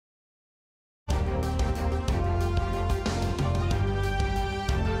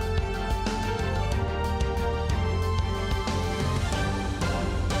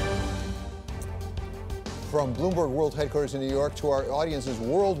From Bloomberg World Headquarters in New York to our audiences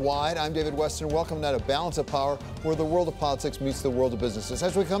worldwide, I'm David Weston. Welcome now to Balance of Power, where the world of politics meets the world of businesses.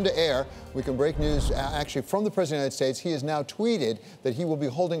 As we come to air, we can break news actually from the President of the United States. He has now tweeted that he will be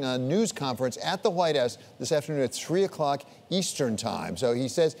holding a news conference at the White House this afternoon at 3 o'clock Eastern time. So he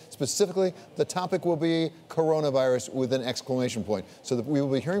says specifically the topic will be coronavirus with an exclamation point. So that we will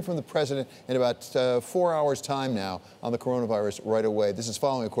be hearing from the President in about 4 hours time now on the coronavirus right away. This is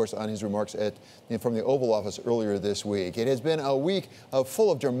following, of course, on his remarks from the Oval Office earlier this week. It has been a week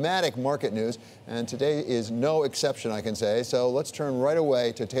full of dramatic market news, and today is no exception, I can say. So let's turn right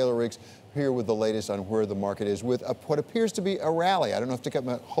away to Taylor Riggs here with the latest on where the market is with what appears to be a rally. I don't know if to get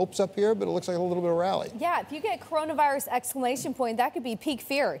my hopes up here, but it looks like a little bit of rally. Yeah, if you get coronavirus exclamation point, that could be peak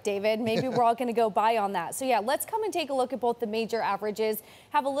fear, David. Maybe we're all going to go buy on that. So yeah, let's come and take a look at both the major averages.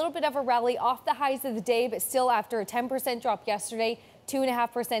 Have a little bit of a rally off the highs of the day, but still after a 10% drop yesterday,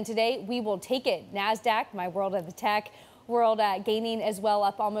 2.5% today. We will take it. NASDAQ, my world of the tech world, gaining as well,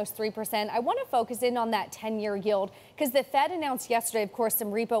 up almost 3%. I want to focus in on that 10-year yield because the Fed announced yesterday, of course, some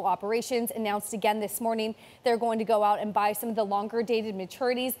repo operations, announced again this morning they're going to go out and buy some of the longer dated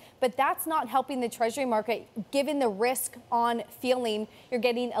maturities, but that's not helping the Treasury market given the risk on feeling you're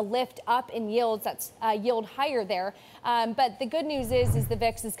getting a lift up in yields. That's yield higher there. But the good news is the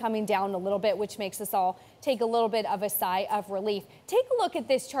VIX is coming down a little bit, which makes us all take a little bit of a sigh of relief. Take a look at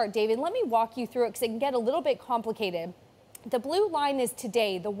this chart, David. Let me walk you through it because it can get a little bit complicated. The blue line is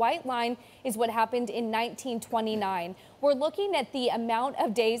today. The white line is what happened in 1929. We're looking at the amount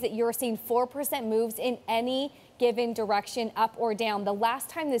of days that you're seeing 4% moves in any given direction, up or down. The last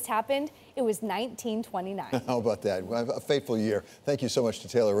time this happened, it was 1929. How about that? A fateful year. Thank you so much to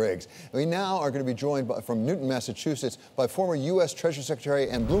Taylor Riggs. We now are going to be joined from Newton, Massachusetts, by former U.S. Treasury Secretary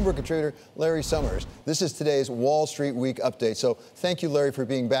and Bloomberg contributor Larry Summers. This is today's Wall Street Week update. So thank you, Larry, for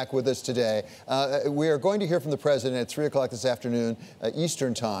being back with us today. We are going to hear from the President at 3 o'clock this afternoon,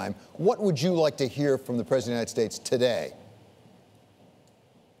 Eastern time. What would you like to hear from the President of the United States today?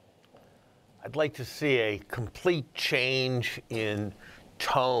 I'd like to see a complete change in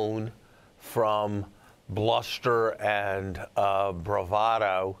tone from bluster and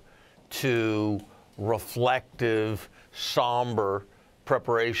bravado to reflective, somber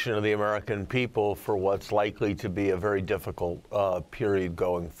preparation of the American people for what's likely to be a very difficult period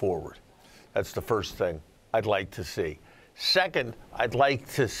going forward. That's the first thing I'd like to see. Second, I'd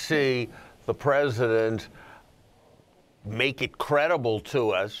like to see the President make it credible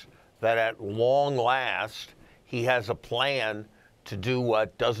to us that at long last, he has a plan to do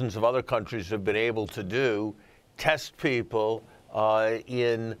what dozens of other countries have been able to do, test people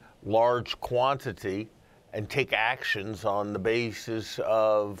in large quantity and take actions on the basis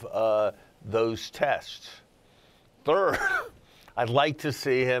of those tests. Third, I'd like to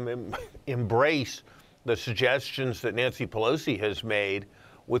see him embrace the suggestions that Nancy Pelosi has made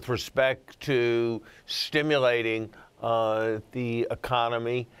with respect to stimulating the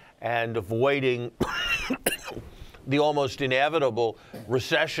economy and avoiding the almost inevitable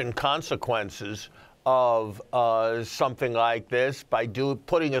recession consequences of something like this by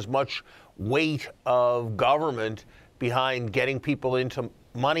putting as much weight of government behind getting people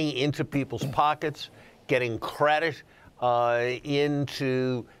money into people's pockets, getting credit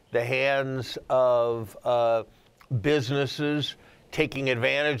into the hands of businesses, taking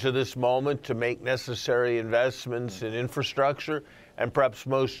advantage of this moment to make necessary investments in infrastructure, and perhaps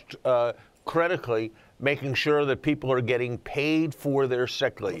most critically, making sure that people are getting paid for their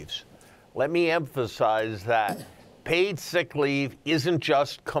sick leaves. Let me emphasize that. Paid sick leave isn't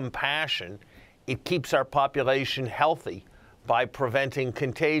just compassion. It keeps our population healthy by preventing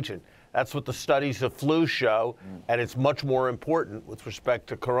contagion. That's what the studies of flu show, and it's much more important with respect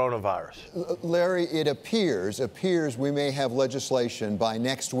to coronavirus. Larry, it appears we may have legislation by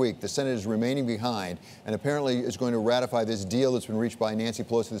next week. The Senate is remaining behind and apparently is going to ratify this deal that's been reached by Nancy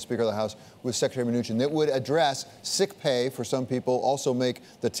Pelosi, the Speaker of the House, with Secretary Mnuchin that would address sick pay for some people, also make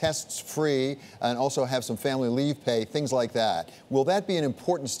the tests free, and also have some family leave pay, things like that. Will that be an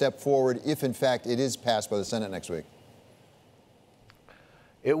important step forward if, in fact, it is passed by the Senate next week?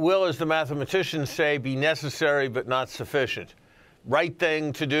 It will, as the mathematicians say, be necessary but not sufficient. Right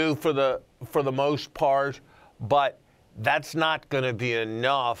thing to do for the most part, but that's not going to be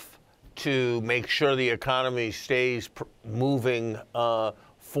enough to make sure the economy stays moving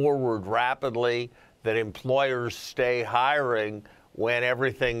forward rapidly, that employers stay hiring when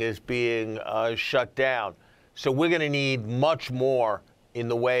everything is being shut down. So we're going to need much more in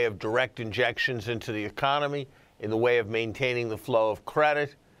the way of direct injections into the economy, in the way of maintaining the flow of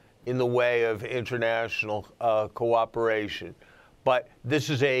credit, in the way of international cooperation. But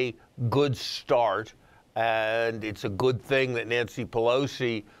this is a good start. And it's a good thing that Nancy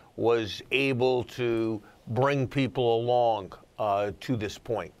Pelosi was able to bring people along to this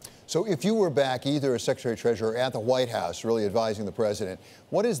point. So if you were back either as Secretary of Treasury or at the White House really advising the president,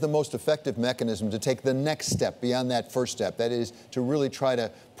 what is the most effective mechanism to take the next step beyond that first step? That is to really try to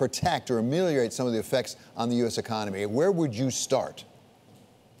protect or ameliorate some of the effects on the U.S. economy. Where would you start?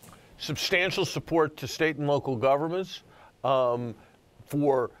 Substantial support to state and local governments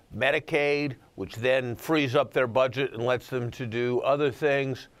for Medicaid, which then frees up their budget and lets them to do other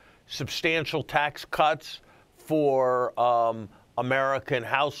things. Substantial tax cuts for American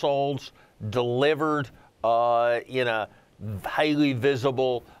households delivered in a highly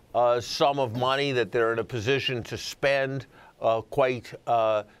visible sum of money that they're in a position to spend quite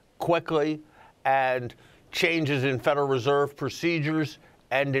quickly, and changes in Federal Reserve procedures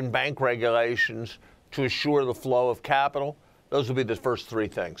and in bank regulations to assure the flow of capital. Those will be the first three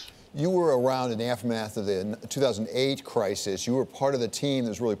things. You were around in the aftermath of the 2008 crisis. You were part of the team that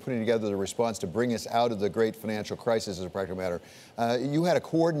was really putting together the response to bring us out of the great financial crisis as a practical matter. You had a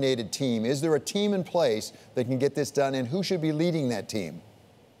coordinated team. Is there a team in place that can get this done, and who should be leading that team?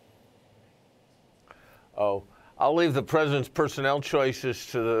 Oh, I'll leave the president's personnel choices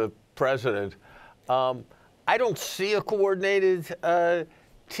to the president. I don't see a coordinated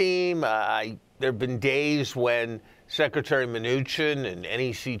team. There have been days when Secretary Mnuchin and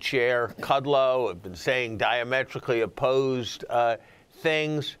NEC Chair Kudlow have been saying diametrically opposed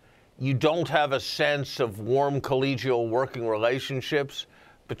things. You don't have a sense of warm collegial working relationships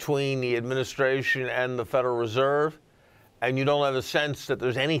between the administration and the Federal Reserve, and you don't have a sense that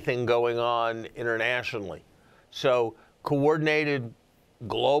there's anything going on internationally. So coordinated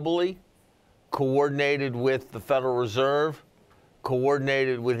globally, coordinated with the Federal Reserve,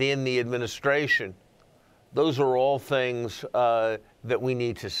 coordinated within the administration. Those are all things that we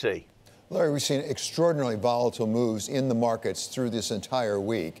need to see. Larry, we've seen extraordinarily volatile moves in the markets through this entire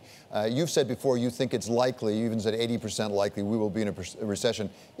week. You've said before you think it's likely, you even said 80% likely we will be in a recession.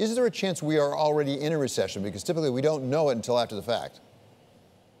 Is there a chance we are already in a recession? Because typically we don't know it until after the fact.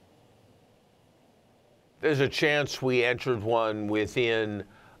 There's a chance we entered one within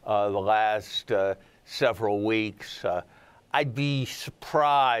the last several weeks. I'd be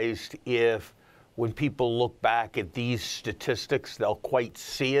surprised if, when people look back at these statistics, they'll quite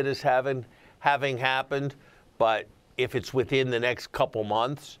see it as having happened. But if it's within the next couple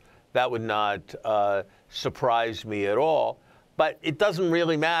months, that would not surprise me at all. But it doesn't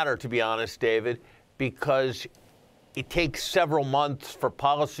really matter, to be honest, David, because it takes several months for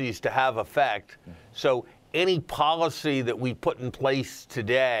policies to have effect. So any policy that we put in place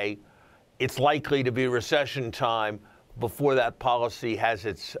today, it's likely to be recession time before that policy has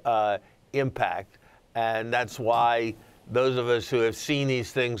its impact. And that's why those of us who have seen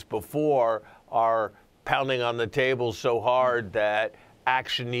these things before are pounding on the table so hard that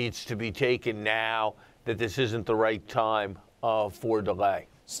action needs to be taken now, that this isn't the right time for delay.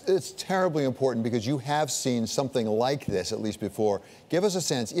 It's terribly important because you have seen something like this, at least before. Give us a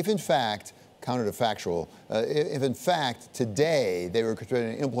sense, if in fact, counterfactual, if in fact today they were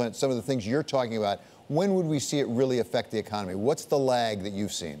trying to implement some of the things you're talking about, when would we see it really affect the economy? What's the lag that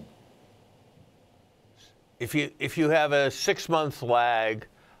you've seen? If you have a 6-month lag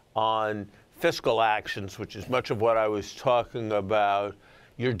on fiscal actions, which is much of what I was talking about,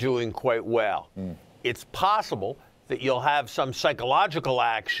 you're doing quite well. It's possible that you'll have some psychological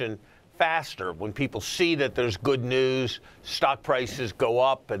action faster. When people see that there's good news, stock prices go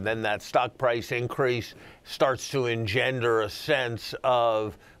up, and then that stock price increase starts to engender a sense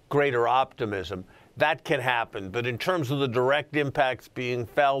of greater optimism. That can happen. But in terms of the direct impacts being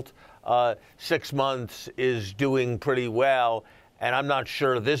felt, 6 months is doing pretty well. And I'm not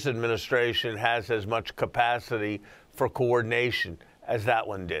sure this administration has as much capacity for coordination as that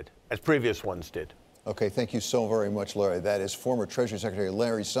one did, as previous ones did. Okay, thank you so very much, Larry. That is former Treasury Secretary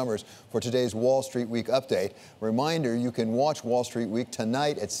Larry Summers for today's Wall Street Week update. Reminder, you can watch Wall Street Week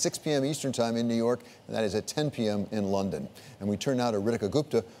tonight at 6 p.m. Eastern Time in New York, and that is at 10 p.m. in London. And we turn now to Ritika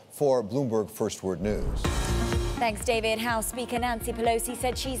Gupta for Bloomberg First Word News. Thanks, David. House Speaker Nancy Pelosi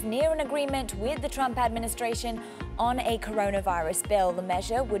said she's near an agreement with the Trump administration on a coronavirus bill. The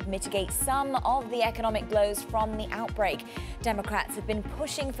measure would mitigate some of the economic blows from the outbreak. Democrats have been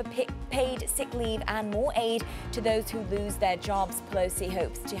pushing for paid sick leave and more aid to those who lose their jobs. Pelosi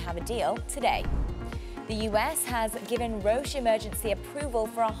hopes to have a deal today. The U.S. has given Roche emergency approval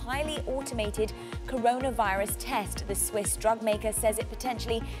for a highly automated coronavirus test. The Swiss drug maker says it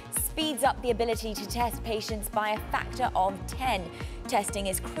potentially speeds up the ability to test patients by a factor of 10. Testing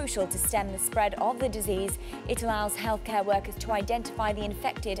is crucial to stem the spread of the disease. It allows healthcare workers to identify the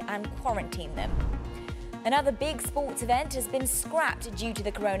infected and quarantine them. Another big sports event has been scrapped due to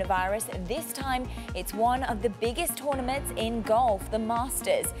the coronavirus. This time, it's one of the biggest tournaments in golf, the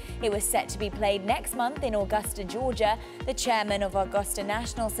Masters. It was set to be played next month in Augusta, Georgia. The chairman of Augusta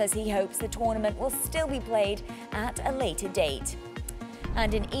National says he hopes the tournament will still be played at a later date.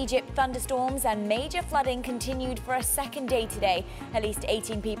 And in Egypt, thunderstorms and major flooding continued for a second day today. At least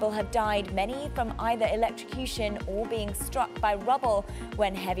 18 people have died, many from either electrocution or being struck by rubble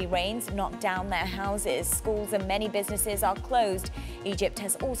when heavy rains knocked down their houses. Schools and many businesses are closed. Egypt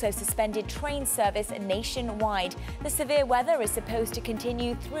has also suspended train service nationwide. The severe weather is supposed to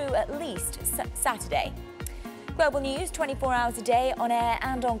continue through at least Saturday. Global news 24 hours a day on air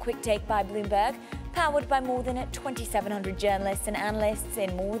and on Quick Take by Bloomberg. Powered by more than 2,700 journalists and analysts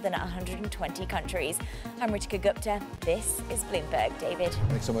in more than 120 countries. I'm Ritika Gupta. This is Bloomberg. David.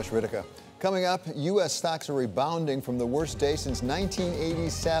 Thanks so much, Ritika. Coming up, U.S. stocks are rebounding from the worst day since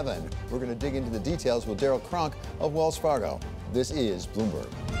 1987. We're going to dig into the details with Daryl Cronk of Wells Fargo. This is Bloomberg.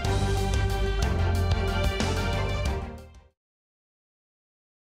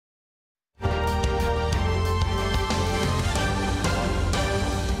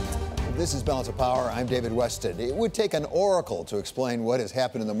 This is Balance of Power. I'm David Weston. It would take an oracle to explain what has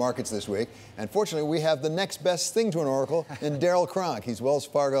happened in the markets this week. And fortunately, we have the next best thing to an oracle in Daryl Cronk. He's Wells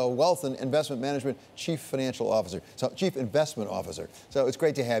Fargo Wealth and Investment Management Chief Investment Officer. So it's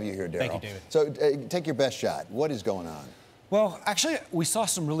great to have you here, Daryl. Thank you, David. So take your best shot. What is going on? Well, actually, we saw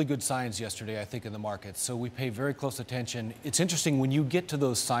some really good signs yesterday, I think, in the markets. So we pay very close attention. It's interesting when you get to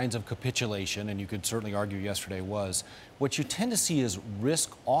those signs of capitulation, and you could certainly argue yesterday was, what you tend to see is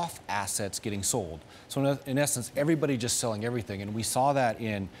risk-off assets getting sold. So in essence, everybody just selling everything. And we saw that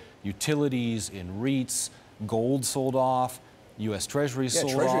in utilities, in REITs, gold sold off, U.S. Treasuries sold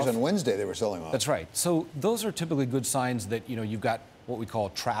off. Yeah, Treasuries on Wednesday they were selling off. That's right. So those are typically good signs that, you've got what we call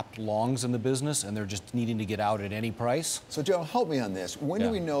trapped longs in the business, and they're just needing to get out at any price. So, Joe, help me on this. When do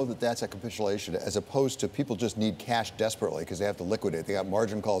we know that that's a capitulation as opposed to people just need cash desperately because they have to liquidate? They got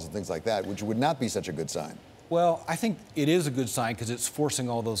margin calls and things like that, which would not be such a good sign. Well, I think it is a good sign because it's forcing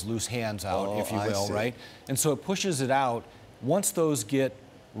all those loose hands out, if you will, right? And so it pushes it out. Once those get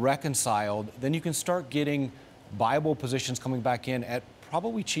reconciled, then you can start getting viable positions coming back in at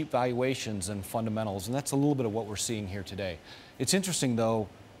probably cheap valuations and fundamentals, and that's a little bit of what we're seeing here today. It's interesting, though,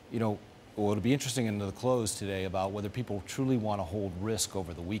 well, it'll be interesting into the close today about whether people truly want to hold risk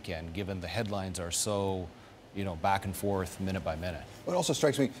over the weekend, given the headlines are so, back and forth minute by minute. Well, it also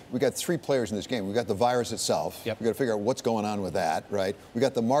strikes me, we got three players in this game. We got the virus itself. Yep. We got to figure out what's going on with that, right? We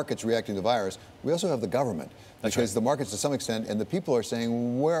got the markets reacting to the virus. We also have the government. That's because right. The markets, to some extent, and the people are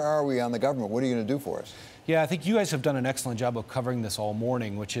saying, where are we on the government? What are you going to do for us? Yeah, I think you guys have done an excellent job of covering this all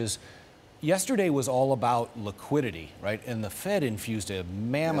morning, which is yesterday was all about liquidity, right? And the Fed infused a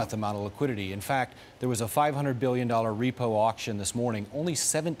mammoth amount of liquidity. In fact, there was a $500 billion repo auction this morning. Only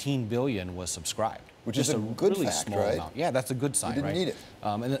 $17 billion was subscribed. Which is a good really fact, small right? amount. Yeah, that's a good sign, We didn't need it.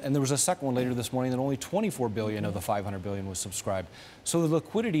 And there was a second one later this morning that only $24 billion of the $500 billion was subscribed. So the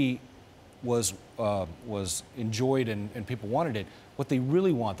liquidity was enjoyed and people wanted it. What they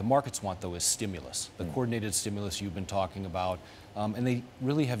really want, the markets want, though, is stimulus, the coordinated stimulus you've been talking about, and they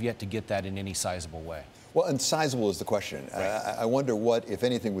really have yet to get that in any sizable way. Well, and sizable is the question. Right. I wonder what, if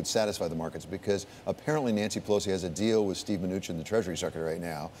anything, would satisfy the markets, because apparently Nancy Pelosi has a deal with Steve Mnuchin, the Treasury Secretary right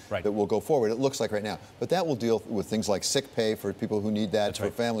now, that will go forward. It looks like right now. But that will deal with things like sick pay for people who need that,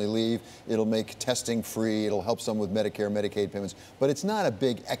 for family leave. It'll make testing free. It'll help some with Medicare, Medicaid payments. But it's not a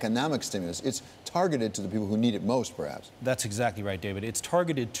big economic stimulus. It's targeted to the people who need it most, perhaps. That's exactly right, David. It's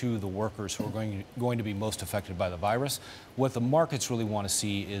targeted to the workers who are going to be most affected by the virus. What the markets really want to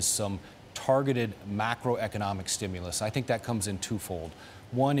see is some targeted macroeconomic stimulus. I think that comes in twofold.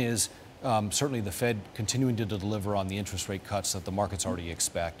 One is certainly the Fed continuing to deliver on the interest rate cuts that the markets already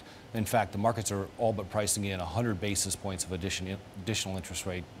expect. In fact, the markets are all but pricing in 100 basis points of additional interest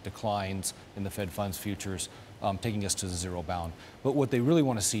rate declines in the Fed funds futures, taking us to the zero bound. But what they really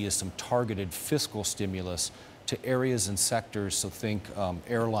want to see is some targeted fiscal stimulus to areas and sectors. So think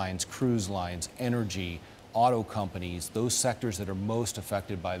airlines, cruise lines, energy, auto companies, those sectors that are most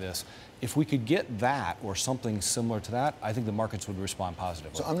affected by this. If we could get that or something similar to that, I think the markets would respond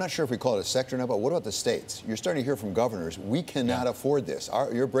positively. So I'm not sure if we call it a sector now, but what about the states? You're starting to hear from governors, we cannot afford this.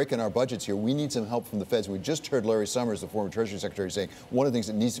 You're breaking our budgets here. We need some help from the feds. We just heard Larry Summers, the former Treasury Secretary, saying one of the things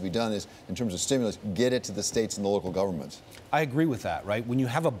that needs to be done is, in terms of stimulus, get it to the states and the local governments. I agree with that, right? When you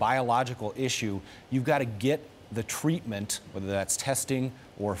have a biological issue, you've got to get the treatment, whether that's testing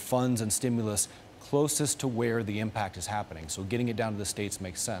or funds and stimulus, closest to where the impact is happening. So getting it down to the states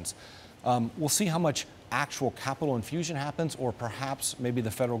makes sense. We'll see how much actual capital infusion happens, or perhaps maybe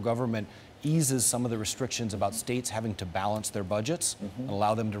the federal government eases some of the restrictions about states having to balance their budgets and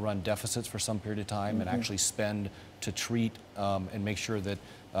allow them to run deficits for some period of time and actually spend to treat and make sure that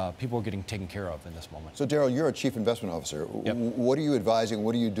people are getting taken care of in this moment. So, Darrell, you're a chief investment officer. Yep. What are you advising?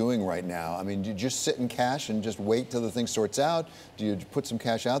 What are you doing right now? I mean, do you just sit in cash and just wait till the thing sorts out? Do you put some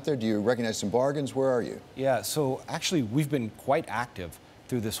cash out there? Do you recognize some bargains? Where are you? Yeah, so actually we've been quite active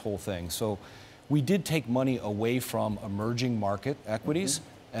through this whole thing. So we did take money away from emerging market equities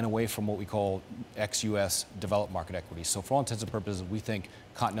and away from what we call ex-US developed market equities. So for all intents and purposes, we think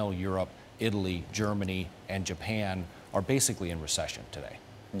continental Europe, Italy, Germany, and Japan are basically in recession today.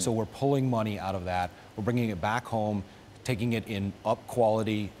 So we're pulling money out of that. We're bringing it back home, taking it in up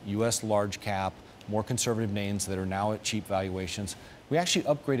quality, US large cap, more conservative names that are now at cheap valuations. We actually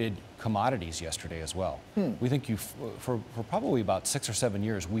upgraded commodities yesterday as well. We think for probably about 6 or 7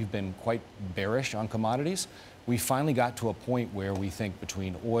 years, we've been quite bearish on commodities. We finally got to a point where we think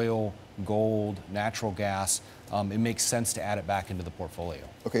between oil, gold, natural gas, it makes sense to add it back into the portfolio.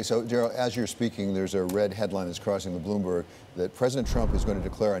 Okay, so Darrell, as you're speaking, there's a red headline that's crossing the Bloomberg that President Trump is going to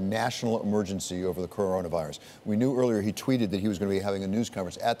declare a national emergency over the coronavirus. We knew earlier he tweeted that he was going to be having a news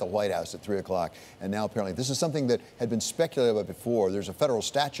conference at the White House at 3 o'clock, and now apparently this is something that had been speculated about before. There's a federal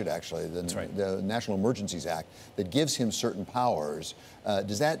statute, actually, the National Emergencies Act, that gives him certain powers.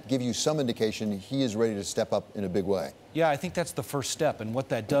 Does that give you some indication he is ready to step up in a big way? Yeah, I think that's the first step, and what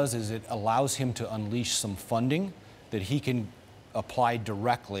that does is it allows him to unleash some funding that he can apply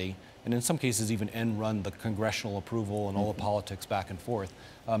directly, and in some cases even end run the congressional approval and all the politics back and forth.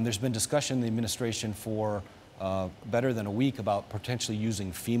 There's been discussion in the administration for better than a week about potentially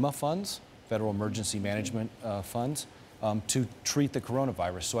using FEMA funds, Federal Emergency Management funds, to treat the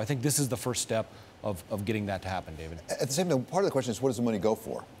coronavirus. So I think this is the first step of getting that to happen, David. At the same time, part of the question is, what does the money go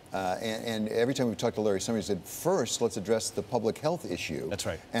for? And every time we've talked to Larry Summers, he said, first, let's address the public health issue. That's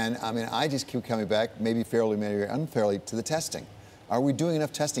right. And I mean, I just keep coming back, maybe fairly, maybe unfairly, to the testing. Are we doing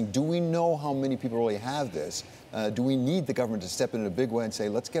enough testing? Do we know how many people really have this? Do we need the government to step in a big way and say,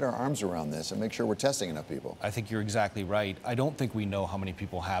 let's get our arms around this and make sure we're testing enough people? I think you're exactly right. I don't think we know how many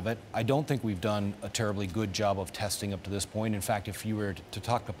people have it. I don't think we've done a terribly good job of testing up to this point. In fact, if you were to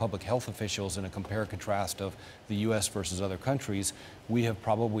talk to public health officials in a compare contrast of the U.S. versus other countries, we have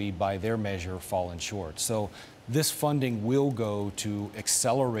probably, by their measure, fallen short. So this funding will go to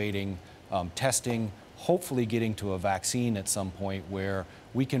accelerating testing, hopefully getting to a vaccine at some point where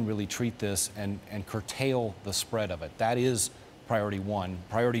we can really treat this and curtail the spread of it. That is priority one.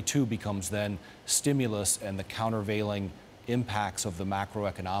 Priority two becomes then stimulus and the countervailing impacts of the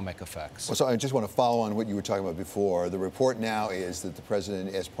macroeconomic effects. Well, so I just want to follow on what you were talking about before. The report now is that the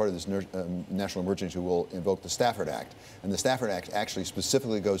president, as part of this national emergency, will invoke the Stafford Act. And the Stafford Act actually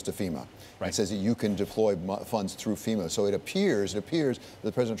specifically goes to FEMA. Right. It says that you can deploy funds through FEMA. So it appears that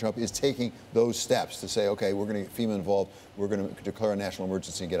President Trump is taking those steps to say, okay, we're going to get FEMA involved. We're going to declare a national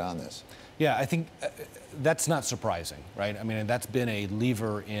emergency and get on this. Yeah, I think that's not surprising, right? I mean, that's been a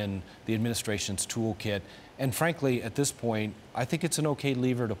lever in the administration's toolkit. And frankly, at this point, I think it's an okay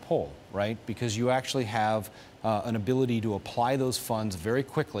lever to pull, right? Because you actually have an ability to apply those funds very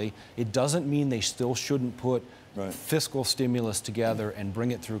quickly. It doesn't mean they still shouldn't put fiscal stimulus together and bring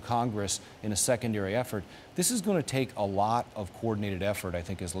it through Congress in a secondary effort. This is going to take a lot of coordinated effort, I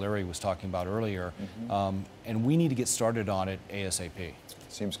think, as Larry was talking about earlier, and we need to get started on it ASAP.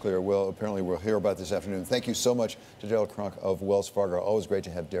 Seems clear. Well, apparently we'll hear about this afternoon. Thank you so much to Darrell Trumka of Wells Fargo. Always great to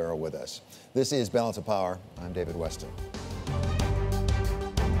have Darrell with us. This is Balance of Power. I'm David Weston.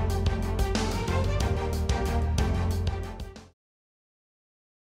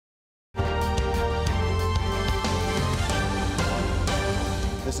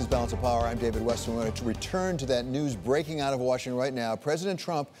 This is Balance of Power. I'm David Weston. We're going to return to that news breaking out of Washington right now. President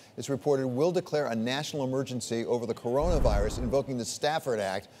Trump, it's reported, will declare a national emergency over the coronavirus, invoking the Stafford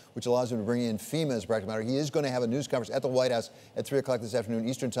Act, which allows him to bring in FEMA as a practical matter. He is going to have a news conference at the White House at 3 o'clock this afternoon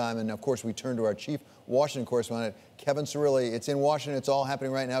Eastern Time. And, of course, we turn to our chief Washington correspondent, Kevin Cirilli. It's in Washington. It's all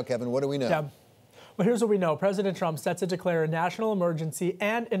happening right now. Kevin, what do we know? Yeah. Well, here's what we know. President Trump set to declare a national emergency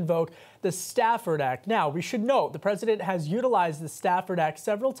and invoke the Stafford Act. Now, we should note the president has utilized the Stafford Act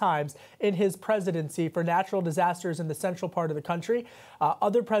several times in his presidency for natural disasters in the central part of the country.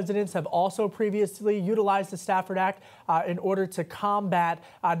 Other presidents have also previously utilized the Stafford Act in order to combat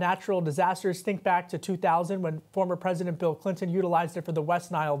natural disasters. Think back to 2000 when former President Bill Clinton utilized it for the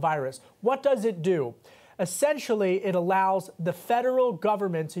West Nile virus. What does it do? Essentially, it allows the federal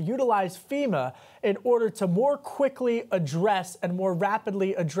government to utilize FEMA in order to more quickly address and more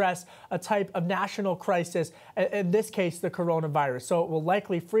rapidly address a type of national crisis, in this case, the coronavirus. So it will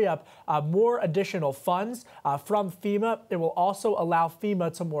likely free up more additional funds from FEMA. It will also allow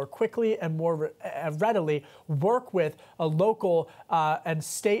FEMA to more quickly and more readily work with local and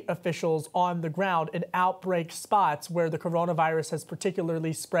state officials on the ground in outbreak spots where the coronavirus has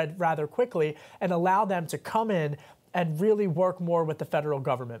particularly spread rather quickly, and allow them to come in and really work more with the federal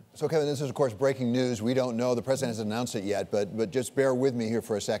government. So, Kevin, this is, of course, breaking news. We don't know. The president hasn't announced it yet, but just bear with me here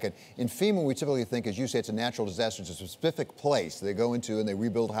for a second. In FEMA, we typically think, as you say, it's a natural disaster. It's a specific place they go into and they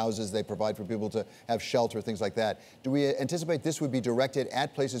rebuild houses. They provide for people to have shelter, things like that. Do we anticipate this would be directed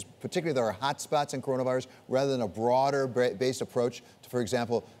at places, particularly that are hot spots in coronavirus, rather than a broader-based approach to, for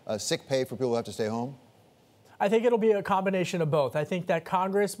example, sick pay for people who have to stay home? I think it'll be a combination of both. I think that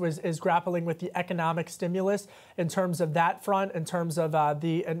Congress is grappling with the economic stimulus in terms of that front, in terms of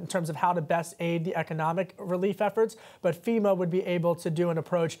how to best aid the economic relief efforts. But FEMA would be able to do an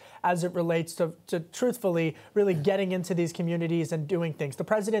approach as it relates to truthfully really getting into these communities and doing things. The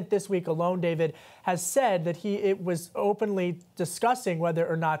president this week alone, David, has said that it was openly discussing whether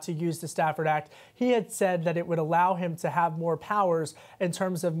or not to use the Stafford Act. He had said that it would allow him to have more powers in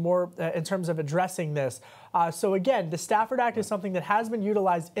terms of addressing this. So again, the Stafford Act is something that has been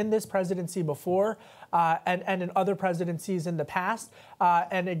utilized in this presidency before and in other presidencies in the past.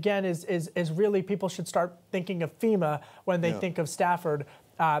 And again, is really people should start thinking of FEMA when they think of Stafford.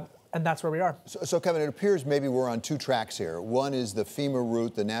 And that's where we are. So, Kevin, it appears maybe we're on two tracks here. One is the FEMA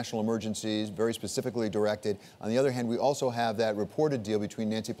route, the national emergencies, very specifically directed. On the other hand, we also have that reported deal between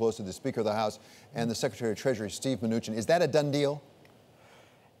Nancy Pelosi, the Speaker of the House, and the Secretary of Treasury, Steve Mnuchin. Is that a done deal?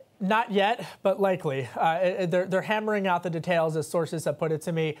 Not yet, but likely. They're hammering out the details, as sources have put it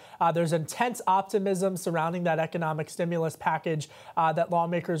to me. There's intense optimism surrounding that economic stimulus package that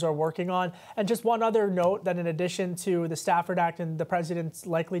lawmakers are working on. And just one other note, that in addition to the Stafford Act and the president's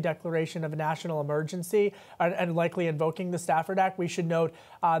likely declaration of a national emergency and likely invoking the Stafford Act, we should note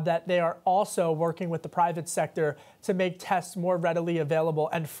that they are also working with the private sector to make tests more readily available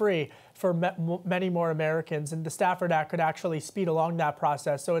and free for many more Americans. And the Stafford Act could actually speed along that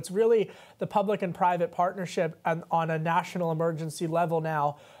process. So it's really the public and private partnership on a national emergency level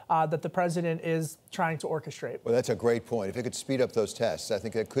now that the president is trying to orchestrate. Well, that's a great point. If it could speed up those tests, I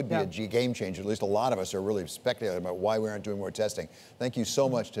think that could be a game changer. At least a lot of us are really speculating about why we aren't doing more testing. Thank you so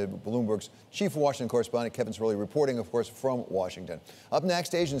much to Bloomberg's chief Washington correspondent, Kevin Cirilli, reporting, of course, from Washington. Up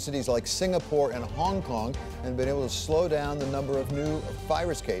next, Asian cities like Singapore and Hong Kong have been able to slow down the number of new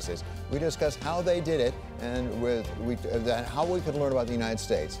virus cases. We discuss how they did it and how we could learn about the United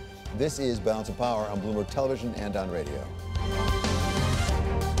States. This is Balance of Power on Bloomberg Television and on radio.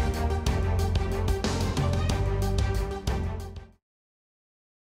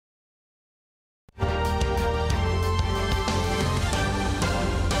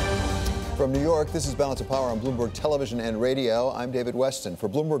 From New York, this is Balance of Power on Bloomberg Television and radio. I'm David Weston. For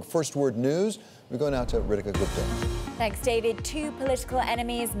Bloomberg First Word News, we go now to Ritika Gupta. Thanks, David. Two political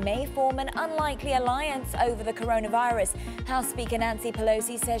enemies may form an unlikely alliance over the coronavirus. House Speaker Nancy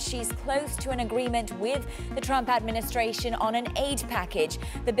Pelosi says she's close to an agreement with the Trump administration on an aid package.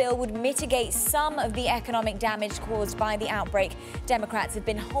 The bill would mitigate some of the economic damage caused by the outbreak. Democrats have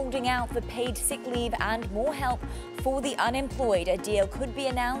been holding out for paid sick leave and more help for the unemployed. A deal could be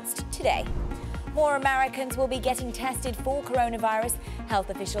announced today. More Americans will be getting tested for coronavirus. Health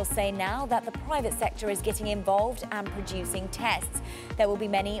officials say now that the private sector is getting involved and producing tests. There will be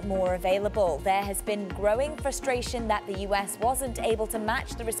many more available. There has been growing frustration that the U.S. wasn't able to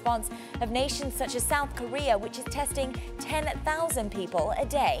match the response of nations such as South Korea, which is testing 10,000 people a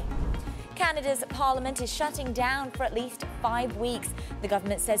day. Canada's parliament is shutting down for at least 5 weeks. The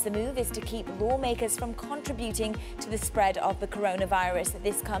government says the move is to keep lawmakers from contributing to the spread of the coronavirus.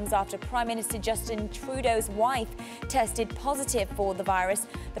 This comes after Prime Minister Justin Trudeau's wife tested positive for the virus.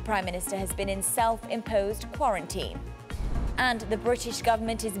 The Prime Minister has been in self-imposed quarantine. And the British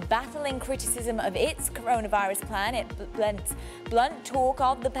government is battling criticism of its coronavirus plan. It blends blunt talk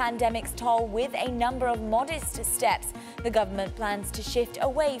of the pandemic's toll with a number of modest steps. The government plans to shift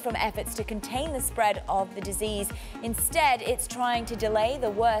away from efforts to contain the spread of the disease. Instead, it's trying to delay the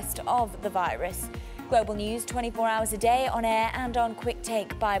worst of the virus. Global news 24 hours a day on air and on Quick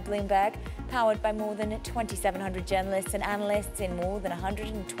Take by Bloomberg, powered by more than 2,700 journalists and analysts in more than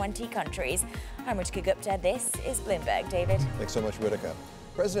 120 countries. I'm Ritika Gupta. This is Bloomberg. David. Thanks so much, Ritika.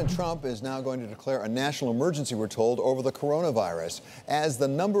 President Trump is now going to declare a national emergency, we're told, over the coronavirus as the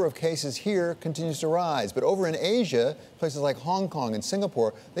number of cases here continues to rise. But over in Asia, places like Hong Kong and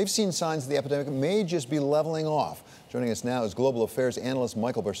Singapore, they've seen signs the epidemic may just be leveling off. Joining us now is global affairs analyst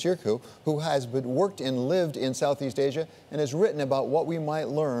Michael Basirku, who has worked and lived in Southeast Asia and has written about what we might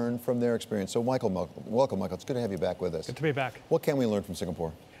learn from their experience. So, welcome, Michael. It's good to have you back with us. Good to be back. What can we learn from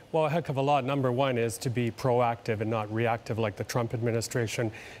Singapore? Well, a heck of a lot. Number one is to be proactive and not reactive like the Trump administration.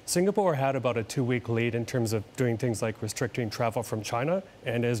 Singapore had about a 2-week lead in terms of doing things like restricting travel from China.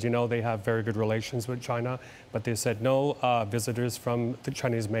 And as you know, they have very good relations with China, but they said no visitors from the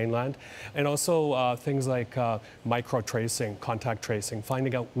Chinese mainland. And also things like micro tracing, contact tracing,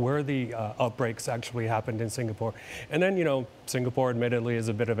 finding out where the outbreaks actually happened in Singapore. And then, you know, Singapore admittedly is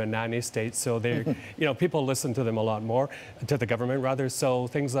a bit of a nanny state, so they, you know, people listen to them a lot more, to the government rather. So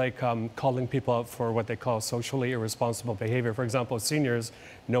things like calling people out for what they call socially irresponsible behavior. For example, seniors,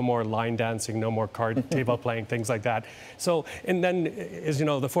 no more line dancing, no more card table playing, things like that. So, and then, as you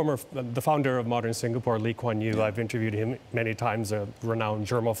know, the founder of modern Singapore, Lee Kuan Yew, I've interviewed him many times, a renowned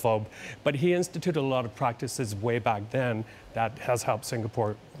germaphobe, but he instituted a lot of practices way back then that has helped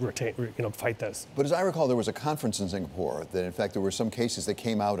Singapore fight this. But as I recall, there was a conference in Singapore that, in fact, there were some cases that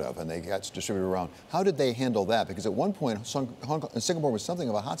came out of and they got distributed around. How did they handle that? Because at one point, Singapore was something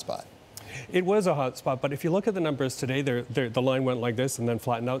of a hotspot. It was a hotspot, but if you look at the numbers today, the line went like this and then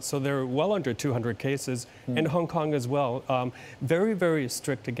flattened out. So they're well under 200 cases, in Hong Kong as well. Very, very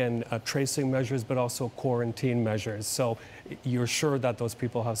strict, again, tracing measures, but also quarantine measures. So you're sure that those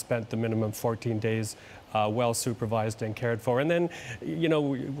people have spent the minimum 14 days well supervised and cared for. And then, you know,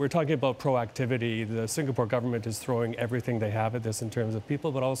 we're talking about proactivity. The Singapore government is throwing everything they have at this in terms of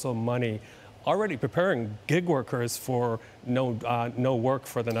people, but also money, already preparing gig workers for no work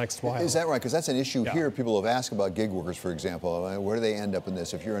for the next while. Is that right? Because that's an issue here. People have asked about gig workers, for example. Where do they end up in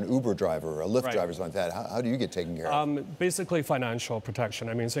this? If you're an Uber driver or a Lyft driver, something like that, how do you get taken care of? Basically financial protection.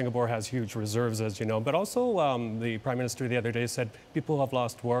 I mean, Singapore has huge reserves, as you know, but also the Prime Minister the other day said people who have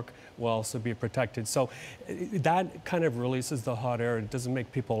lost work will also be protected. So that kind of releases the hot air. It doesn't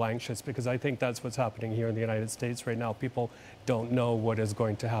make people anxious, because I think that's what's happening here in the United States right now. People don't know what is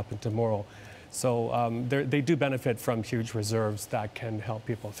going to happen tomorrow. So they do benefit from huge reserves that can help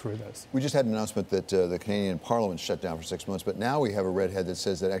people through this. We just had an announcement that the Canadian Parliament shut down for 6 months, but now we have a redhead that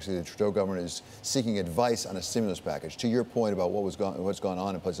says that actually the Trudeau government is seeking advice on a stimulus package. To your point about what's gone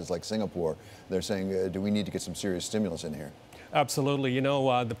on in places like Singapore, they're saying, do we need to get some serious stimulus in here? Absolutely. You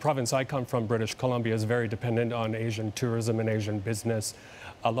know, the province I come from, British Columbia, is very dependent on Asian tourism and Asian business.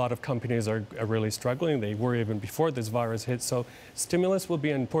 A lot of companies are really struggling. They were even before this virus hit. So stimulus will be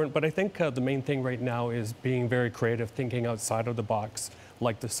important. But I think the main thing right now is being very creative, thinking outside of the box,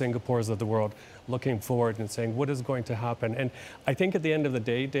 like the Singapores of the world, looking forward and saying, what is going to happen? And I think at the end of the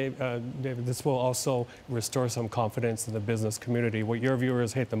day, David, this will also restore some confidence in the business community. What your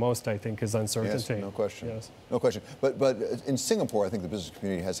viewers hate the most, I think, is uncertainty. Yes, no question. Yes. No question. But in Singapore, I think the business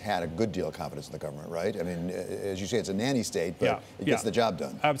community has had a good deal of confidence in the government, right? I mean, as you say, it's a nanny state, but it gets the job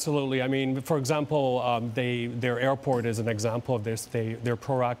done. Absolutely. I mean, for example, their airport is an example of this. They're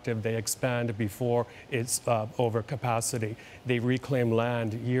proactive. They expand before it's over capacity. They reclaim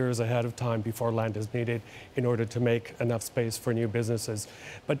land years ahead of time before land is needed in order to make enough space for new businesses.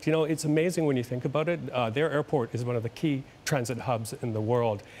 But, you know, it's amazing when you think about it. Their airport is one of the key transit hubs in the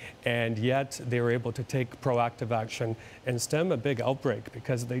world, and yet they were able to take proactive action and stem a big outbreak,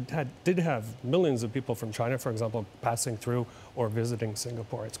 because they did have millions of people from China, for example, passing through or visiting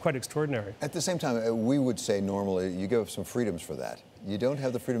Singapore. It's quite extraordinary. At the same time, we would say normally you give up some freedoms for that. You don't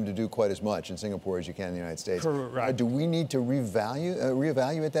have the freedom to do quite as much in Singapore as you can in the United States. Correct. Do we need to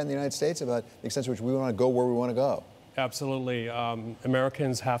reevaluate that in the United States about the extent to which we want to go where we want to go? Absolutely.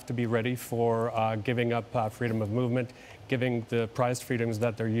 Americans have to be ready for giving up freedom of movement, giving the prized freedoms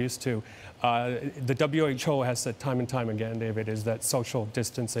that they're used to. The WHO has said time and time again, David, is that social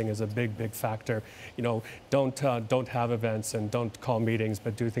distancing is a big, big factor. You know, don't have events and don't call meetings,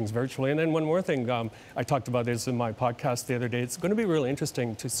 but do things virtually. And then one more thing, I talked about this in my podcast the other day. It's going to be really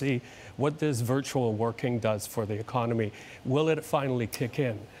interesting to see what this virtual working does for the economy. Will it finally kick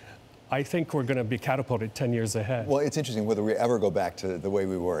in? I think we're going to be catapulted 10 years ahead. Well, it's interesting whether we ever go back to the way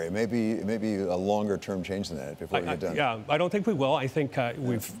we were. It may be a longer-term change than that before we get done. Yeah, I don't think we will. I think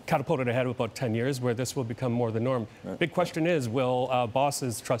we've catapulted ahead of about 10 years where this will become more the norm. Right. Big question is, will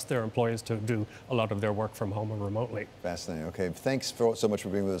bosses trust their employees to do a lot of their work from home or remotely? Fascinating. Okay, thanks so much for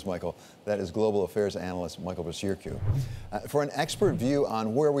being with us, Michael. That is global affairs analyst Michael Basirku. For an expert view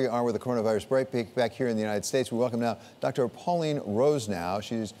on where we are with the coronavirus outbreak back here in the United States, we welcome now Dr. Pauline Rosenow.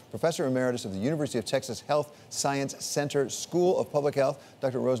 She's professor Professor Emeritus of the University of Texas Health Science Center School of Public Health.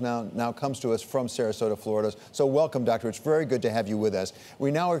 Dr. Rose now comes to us from Sarasota, Florida. So welcome, Doctor. It's very good to have you with us. We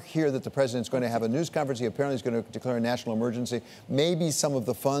now hear that the president's going to have a news conference. He apparently is going to declare a national emergency. Maybe some of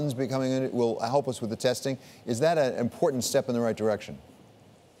the funds becoming in it will help us with the testing. Is that an important step in the right direction?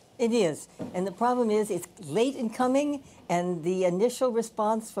 It is. And the problem is it's late in coming, and the initial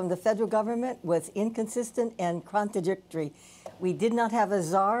response from the federal government was inconsistent and contradictory. We did not have a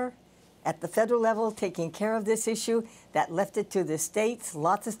czar at the federal level taking care of this issue. That left it to the states.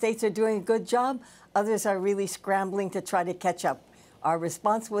 Lots of states are doing a good job. Others are really scrambling to try to catch up. Our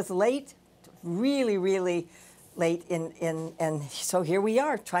response was late, really, really late, and so here we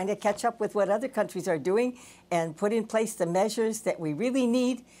are trying to catch up with what other countries are doing and put in place the measures that we really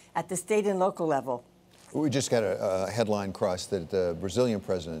need at the state and local level. We just got a headline crossed that the Brazilian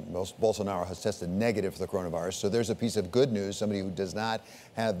president, Bolsonaro, has tested negative for the coronavirus. So there's a piece of good news, somebody who does not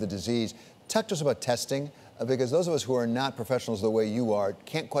have the disease. Talk to us about testing, because those of us who are not professionals the way you are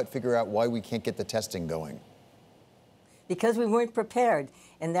can't quite figure out why we can't get the testing going. Because we weren't prepared,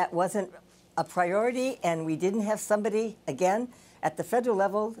 and that wasn't a priority, and we didn't have somebody, again, at the federal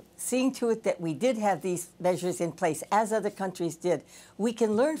level, seeing to it that we did have these measures in place, as other countries did. We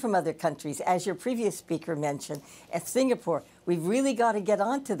can learn from other countries, as your previous speaker mentioned, at Singapore. We've really got to get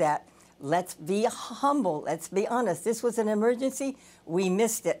onto that. Let's be humble. Let's be honest. This was an emergency. We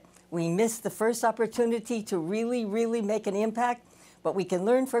missed it. We missed the first opportunity to really, really make an impact, but we can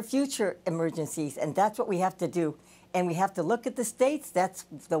learn for future emergencies, and that's what we have to do. And we have to look at the states. That's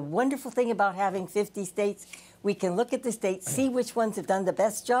the wonderful thing about having 50 states. We can look at the states, see which ones have done the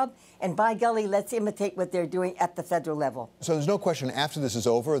best job, and by golly, let's imitate what they're doing at the federal level. So there's no question after this is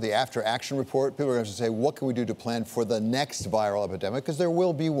over, the after action report, people are going to say, what can we do to plan for the next viral epidemic? Because there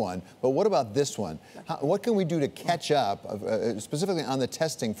will be one. But what about this one? What can we do to catch up, specifically on the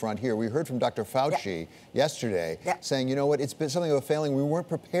testing front here? We heard from Dr. Fauci yesterday saying, you know what, it's been something of a failing. We weren't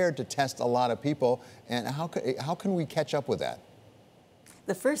prepared to test a lot of people. And how can we catch up with that?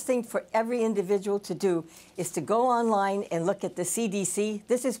 The first thing for every individual to do is to go online and look at the CDC.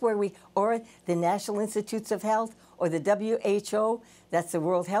 This is where or the National Institutes of Health, or the WHO, that's the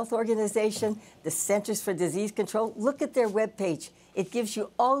World Health Organization, the Centers for Disease Control. Look at their webpage. It gives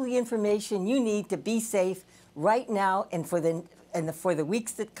you all the information you need to be safe right now and for the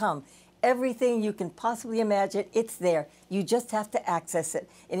weeks that come. Everything you can possibly imagine, it's there. You just have to access it.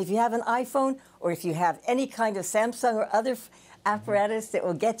 And if you have an iPhone, or if you have any kind of Samsung or other apparatus that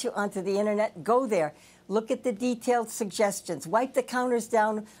will get you onto the internet, go there. Look at the detailed suggestions. Wipe the counters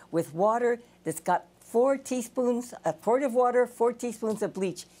down with water that's got 4 teaspoons, a quart of water, 4 teaspoons of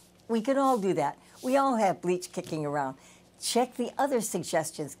bleach. We can all do that. We all have bleach kicking around. Check the other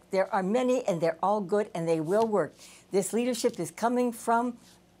suggestions. There are many, and they're all good, and they will work. This leadership is coming from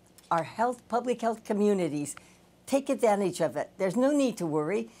our public health communities. Take advantage of it. There's no need to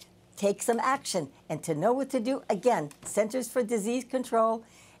worry. Take some action. And to know what to do, again, Centers for Disease Control.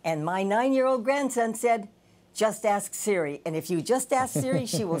 And my 9-year-old grandson said, just ask Siri. And if you just ask Siri,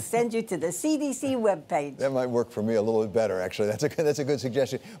 she will send you to the CDC webpage. That might work for me a little bit better, actually. That's a good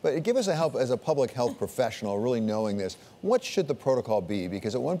suggestion. But give us a help as a public health professional, really knowing this. What should the protocol be?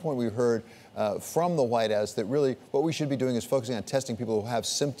 Because at one point we heard from the White House that really what we should be doing is focusing on testing people who have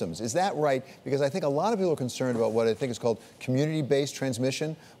symptoms. Is that right? Because I think a lot of people are concerned about what I think is called community-based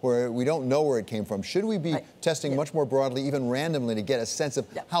transmission, where we don't know where it came from. Should we be testing much more broadly, even randomly, to get a sense of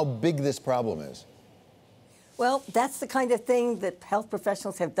how big this problem is? Well, that's the kind of thing that health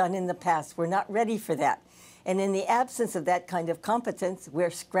professionals have done in the past. We're not ready for that. And in the absence of that kind of competence, we're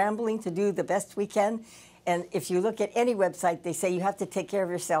scrambling to do the best we can. And if you look at any website, they say you have to take care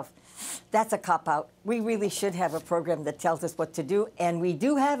of yourself. That's a cop-out. We really should have a program that tells us what to do, and we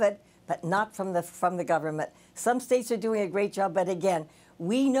do have it, but not from the government. Some states are doing a great job, but again,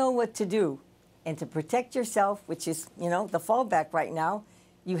 we know what to do. And to protect yourself, which is, the fallback right now,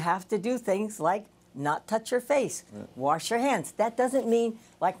 you have to do things like not touch your face, wash your hands. That doesn't mean,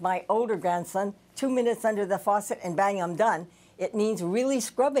 like my older grandson, 2 minutes under the faucet and bang, I'm done. It means really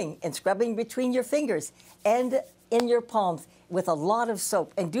scrubbing, and scrubbing between your fingers and in your palms with a lot of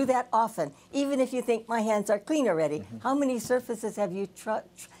soap. And do that often, even if you think my hands are clean already. How many surfaces have you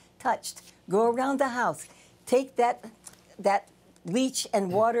touched? Go around the house. Take that bleach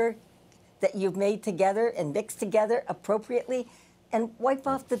and water that you've made together and mixed together appropriately. and wipe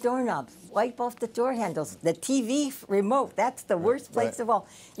off the doorknobs, wipe off the door handles, the TV remote. That's the worst place of all.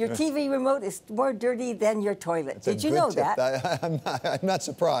 Your TV remote is more dirty than your toilet. Did you know that? I'm not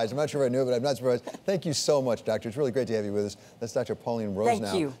surprised. I'm not sure if I knew, but I'm not surprised. Thank you so much, Doctor. It's really great to have you with us. That's Dr. Pauline Rose now.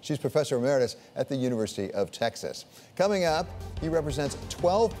 Thank you. She's Professor Emeritus at the University of Texas. Coming up, he represents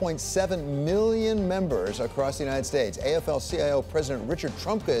 12.7 million members across the United States. AFL-CIO President Richard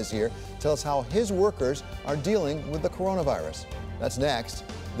Trumka is here to tell us how his workers are dealing with the coronavirus. That's next.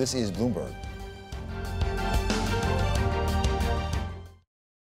 This is Bloomberg.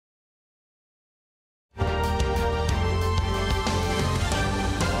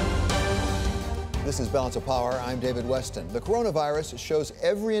 This is Balance of Power. I'm David Weston. The coronavirus shows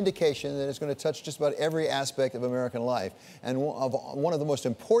every indication that it's going to touch just about every aspect of American life. And one of the most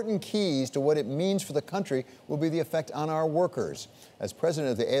important keys to what it means for the country will be the effect on our workers. As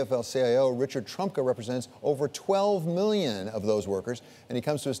president of the AFL-CIO, Richard Trumka represents over 12 million of those workers, and he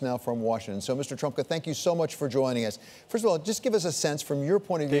comes to us now from Washington. So, Mr. Trumka, thank you so much for joining us. First of all, just give us a sense from your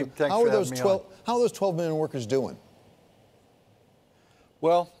point of view, how are those 12 million workers doing?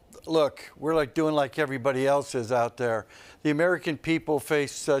 Well, look, we're doing like everybody else is out there. The American people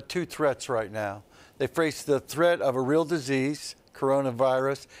face two threats right now. They face the threat of a real disease,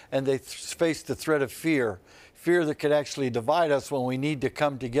 coronavirus, and they face the threat of fear that could actually divide us when we need to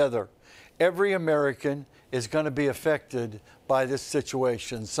come together. Every American is going to be affected by this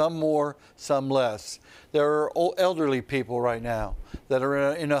situation, some more, some less. There are elderly people right now that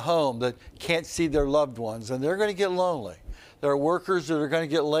are in a home that can't see their loved ones, and they're going to get lonely. There are workers that are going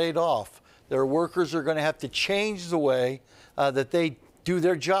to get laid off. There are workers that are going to have to change the way that they do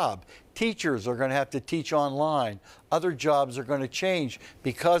their job. Teachers are going to have to teach online. Other jobs are going to change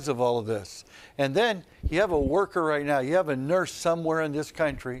because of all of this. And then you have a worker right now, you have a nurse somewhere in this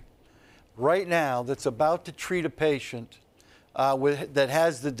country right now that's about to treat a patient that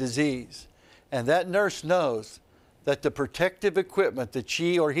has the disease. And that nurse knows that the protective equipment that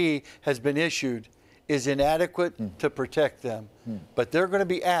she or he has been issued is inadequate to protect them. But they're going to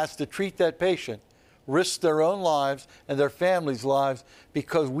be asked to treat that patient, risk their own lives and their families' lives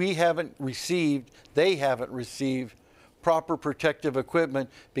because they haven't received proper protective equipment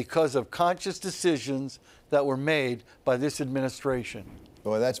because of conscious decisions that were made by this administration.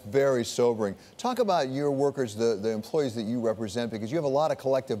 Boy, that's very sobering. Talk about your workers, the employees that you represent, because you have a lot of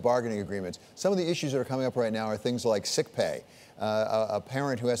collective bargaining agreements. Some of the issues that are coming up right now are things like sick pay, a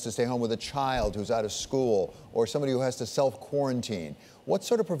parent who has to stay home with a child who's out of school, or somebody who has to self-quarantine. What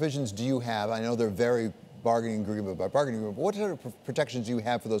sort of provisions do you have? I know they're very bargaining agreement by bargaining agreement, but what sort of protections do you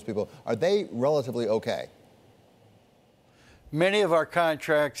have for those people? Are they relatively okay? Many of our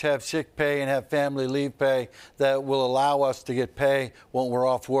contracts have sick pay and have family leave pay that will allow us to get pay when we're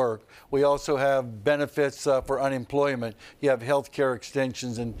off work. We also have benefits for unemployment. You have health care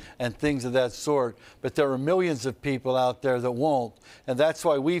extensions and things of that sort. But there are millions of people out there that won't. And that's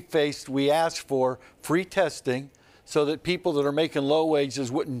why we asked for free testing so that people that are making low wages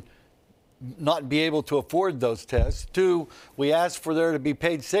wouldn't not be able to afford those tests. Two, we asked for there to be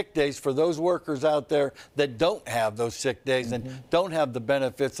paid sick days for those workers out there that don't have those sick days and don't have the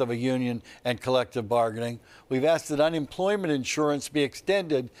benefits of a union and collective bargaining. We've asked that unemployment insurance be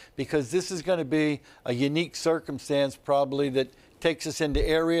extended because this is going to be a unique circumstance probably that takes us into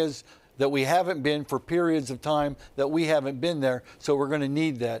areas that we haven't been for periods of time that we haven't been there, so we're going to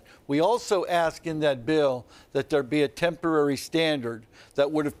need that. We also ask in that bill that there be a temporary standard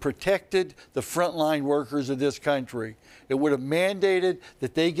that would have protected the frontline workers of this country. It would have mandated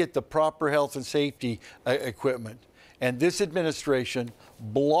that they get the proper health and safety equipment. And this administration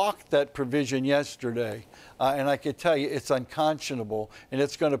blocked that provision yesterday. And I can tell you it's unconscionable, and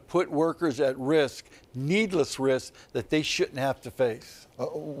it's going to put workers at risk, needless risk that they shouldn't have to face.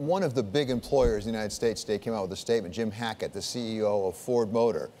 One of the big employers in the United States today came out with a statement, Jim Hackett, the CEO of Ford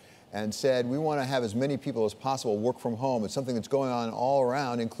Motor, and said, we want to have as many people as possible work from home. It's something that's going on all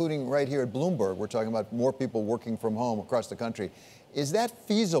around, including right here at Bloomberg. We're talking about more people working from home across the country. Is that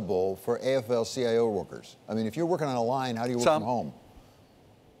feasible for AFL-CIO workers? I mean, if you're working on a line, how do you work from home?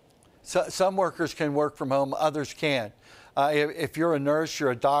 Some workers can work from home, others can't. If you're a nurse,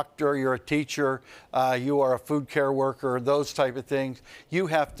 you're a doctor, you're a teacher, you are a food care worker, those type of things, you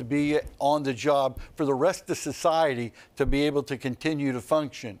have to be on the job for the rest of society to be able to continue to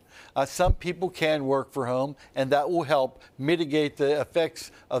function. Some people can work from home, and that will help mitigate the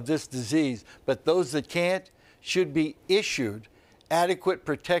effects of this disease. But those that can't should be issued adequate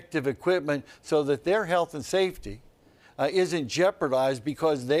protective equipment so that their health and safety isn't jeopardized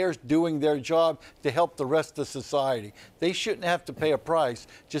because they're doing their job to help the rest of society. They shouldn't have to pay a price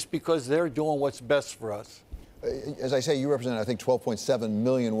just because they're doing what's best for us. as I say, you represent, I think, 12.7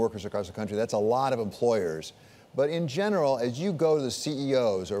 million workers across the country. That's a lot of employers. But in general, as you go to the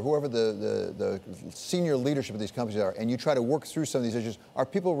CEOs or whoever the senior leadership of these companies are, and you try to work through some of these issues, are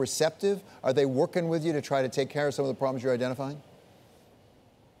people receptive? Are they working with you to try to take care of some of the problems you're identifying?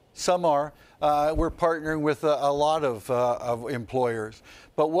 Some are. We're partnering with a lot of employers.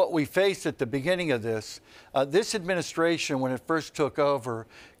 But what we faced at the beginning of this administration, when it first took over,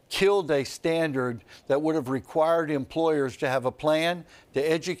 killed a standard that would have required employers to have a plan to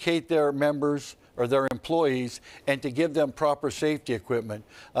educate their members or their employees and to give them proper safety equipment.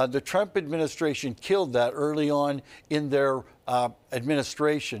 The Trump administration killed that early on in their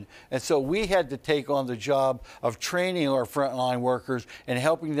administration. And so we had to take on the job of training our frontline workers and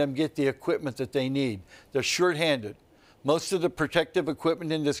helping them get the equipment that they need. They're shorthanded. Most of the protective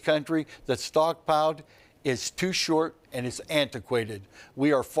equipment in this country that's stockpiled is too short and it's antiquated.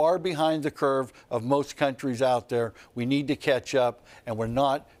 We are far behind the curve of most countries out there. We need to catch up, and we're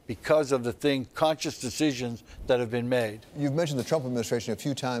not because of the conscious decisions that have been made. You've mentioned the Trump administration a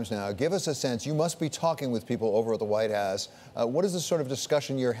few times now. Give us a sense. You must be talking with people over at the White House. What is the sort of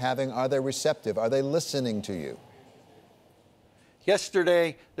discussion you're having? Are they receptive? Are they listening to you?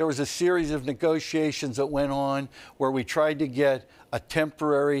 Yesterday, there was a series of negotiations that went on where we tried to get a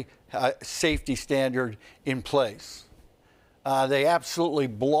temporary safety standard in place. They absolutely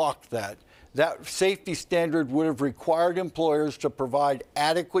blocked that. That safety standard would have required employers to provide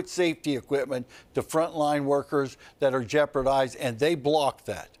adequate safety equipment to frontline workers that are jeopardized, and they blocked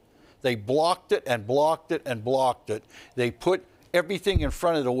that. They blocked it and blocked it and blocked it. They put everything in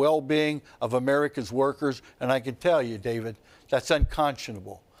front of the well-being of America's workers, and I can tell you, David, that's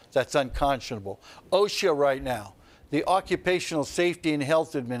unconscionable. That's unconscionable. OSHA right now, the Occupational Safety and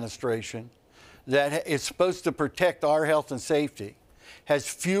Health Administration, that is supposed to protect our health and safety, has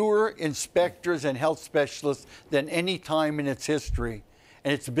fewer inspectors and health specialists than any time in its history,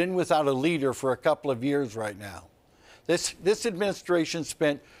 and it's been without a leader for a couple of years right now. This administration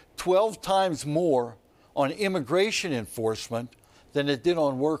spent 12 times more on immigration enforcement than it did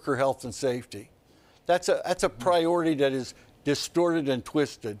on worker health and safety. That's a priority that is distorted and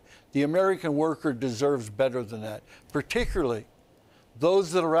twisted. The American worker deserves better than that, particularly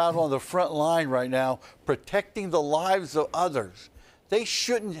those that are out on the front line right now protecting the lives of others. They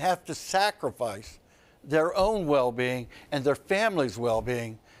shouldn't have to sacrifice their own well-being and their family's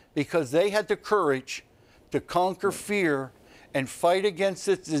well-being because they had the courage to conquer fear and fight against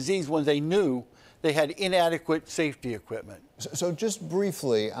this disease when they knew they had inadequate safety equipment. So just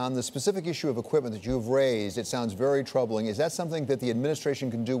briefly, on the specific issue of equipment that you've raised, it sounds very troubling. Is that something that the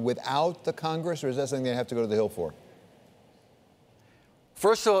administration can do without the Congress, or is that something they have to go to the Hill for?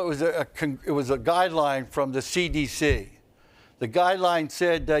 First of all, it was a guideline from the CDC. The guideline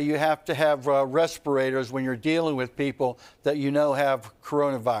said you have to have respirators when you're dealing with people that you know have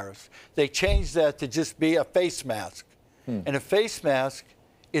coronavirus. They changed that to just be a face mask. And a face mask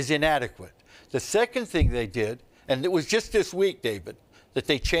is inadequate. The second thing they did, and it was just this week, David, that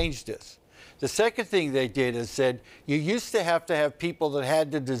they changed this. The second thing they did is said you used to have people that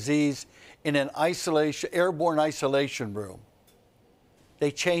had the disease in an airborne isolation room.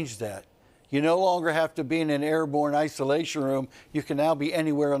 They changed that. You no longer have to be in an airborne isolation room. You can now be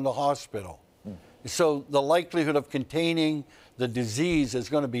anywhere in the hospital. So the likelihood of containing the disease is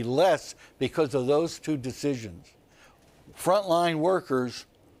going to be less because of those two decisions. Frontline workers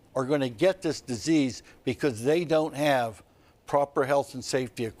are going to get this disease because they don't have proper health and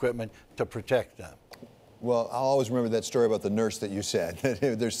safety equipment to protect them. Well, I'll always remember that story about the nurse that you said.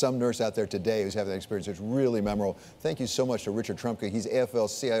 There's some nurse out there today who's having that experience. It's really memorable. Thank you so much to Richard Trumka. He's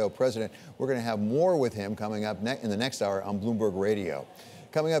AFL-CIO President. We're going to have more with him coming up in the next hour on Bloomberg Radio.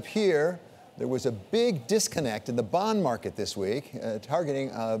 Coming up here, there was a big disconnect in the bond market this week, targeting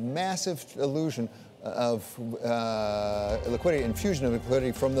a massive illusion of liquidity, infusion of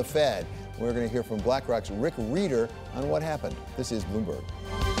liquidity from the Fed. We're going to hear from BlackRock's Rick Reeder on what happened. This is Bloomberg.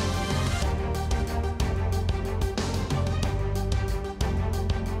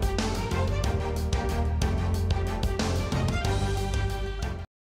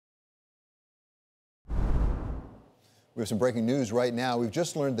 We have some breaking news right now. We've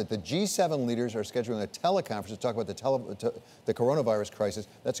just learned that the G7 leaders are scheduling a teleconference to talk about the coronavirus crisis.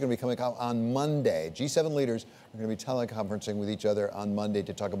 That's going to be coming out on Monday. G7 leaders are going to be teleconferencing with each other on Monday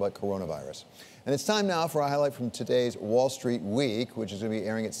to talk about coronavirus. And it's time now for a highlight from today's Wall Street Week, which is going to be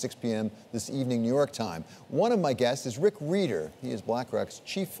airing at 6 p.m. this evening, New York time. One of my guests is Rick Reeder. He is BlackRock's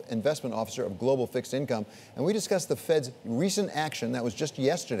Chief Investment Officer of Global Fixed Income. And we discussed the Fed's recent action, that was just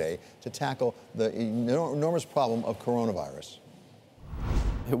yesterday, to tackle the enormous problem of coronavirus.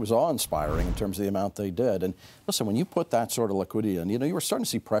 it was awe-inspiring in terms of the amount they did. And listen, when you put that sort of liquidity in, you were starting to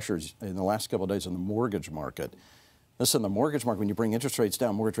see pressures in the last couple of days in the mortgage market. Listen, the mortgage market, when you bring interest rates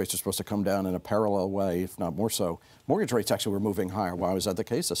down, mortgage rates are supposed to come down in a parallel way, if not more so. Mortgage rates actually were moving higher. Why was that the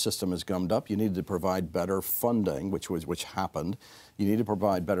case? The system is gummed up. You needed to provide better funding, which happened. You need to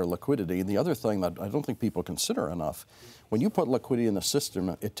provide better liquidity. And the other thing that I don't think people consider enough, when you put liquidity in the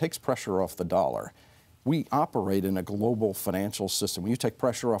system, it takes pressure off the dollar. We operate in a global financial system. When you take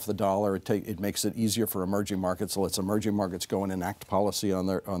pressure off the dollar, it makes it easier for emerging markets. It lets emerging markets go and enact policy on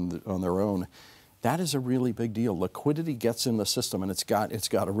their own. That is a really big deal. Liquidity gets in the system, and it's got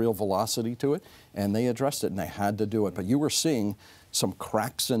a real velocity to it, and they addressed it, and they had to do it. But you were seeing some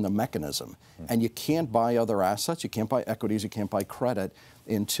cracks in the mechanism, and you can't buy other assets, you can't buy equities, you can't buy credit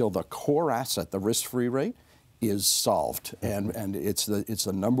until the core asset, the risk-free rate, is solved. And it's the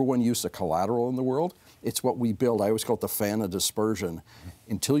 #1 use of collateral in the world. It's what we build. I always call it the fan of dispersion.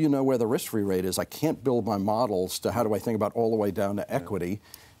 Until you know where the risk-free rate is, I can't build my models to how do I think about all the way down to equity.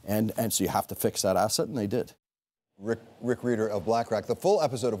 And so you have to fix that asset, and they did. Rick Reeder of BlackRock. The full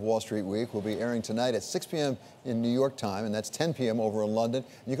episode of Wall Street Week will be airing tonight at 6 p.m. in New York time, and that's 10 p.m. over in London.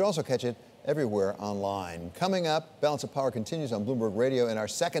 You can also catch it everywhere online. Coming up, Balance of Power continues on Bloomberg Radio. In our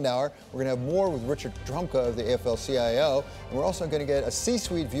second hour, we're going to have more with Richard Trumka of the AFL-CIO, and we're also going to get a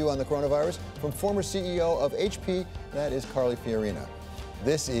C-suite view on the coronavirus from former CEO of HP, that is Carly Fiorina.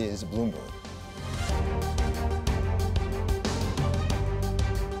 This is Bloomberg.